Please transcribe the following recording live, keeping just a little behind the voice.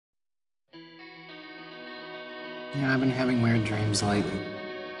Yeah, I've been having weird dreams lately.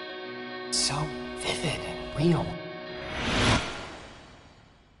 So vivid and real.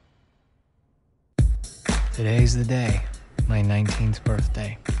 Today's the day. My 19th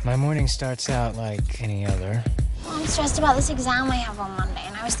birthday. My morning starts out like any other. Well, I'm stressed about this exam I have on Monday,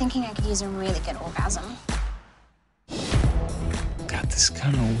 and I was thinking I could use a really good orgasm. Got this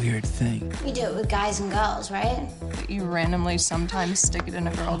kind of weird thing. You do it with guys and girls, right? That you randomly sometimes stick it in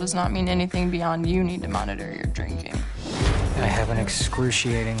a girl does not mean anything beyond you need to monitor your drinking. I have an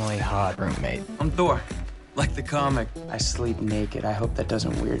excruciatingly hot roommate. I'm Thor, like the comic. I sleep naked. I hope that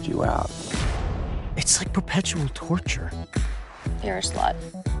doesn't weird you out. It's like perpetual torture. You're a slut.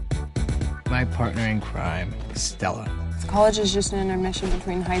 My partner in crime, Stella. College is just an intermission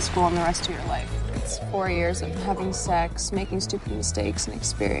between high school and the rest of your life. It's 4 years of having sex, making stupid mistakes, and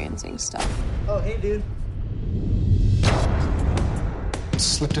experiencing stuff. Oh, hey, dude.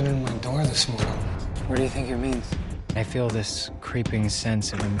 Slipped it in my door this morning. What do you think it means? I feel this creeping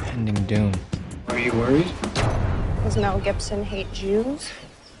sense of impending doom. Are you worried? Does Mel Gibson hate Jews?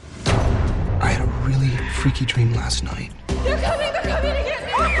 I had a really freaky dream last night. They're coming to get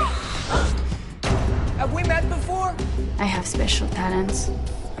me! Have we met before? I have special talents.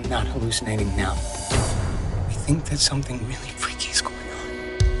 I'm not hallucinating now. I think that something really freaky is going on.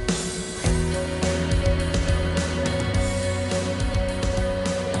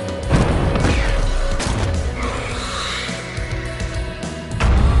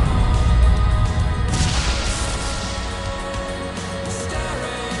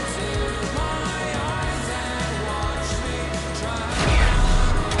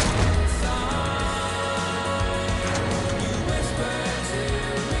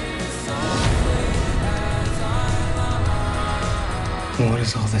 What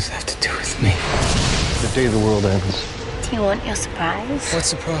does all this have to do with me? The day the world ends. Do you want your surprise? What's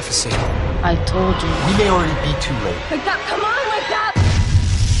the prophecy? I told you. We may already be too late. Wake up! Come on, wake up!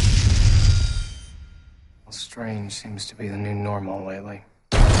 Well, strange seems to be the new normal lately.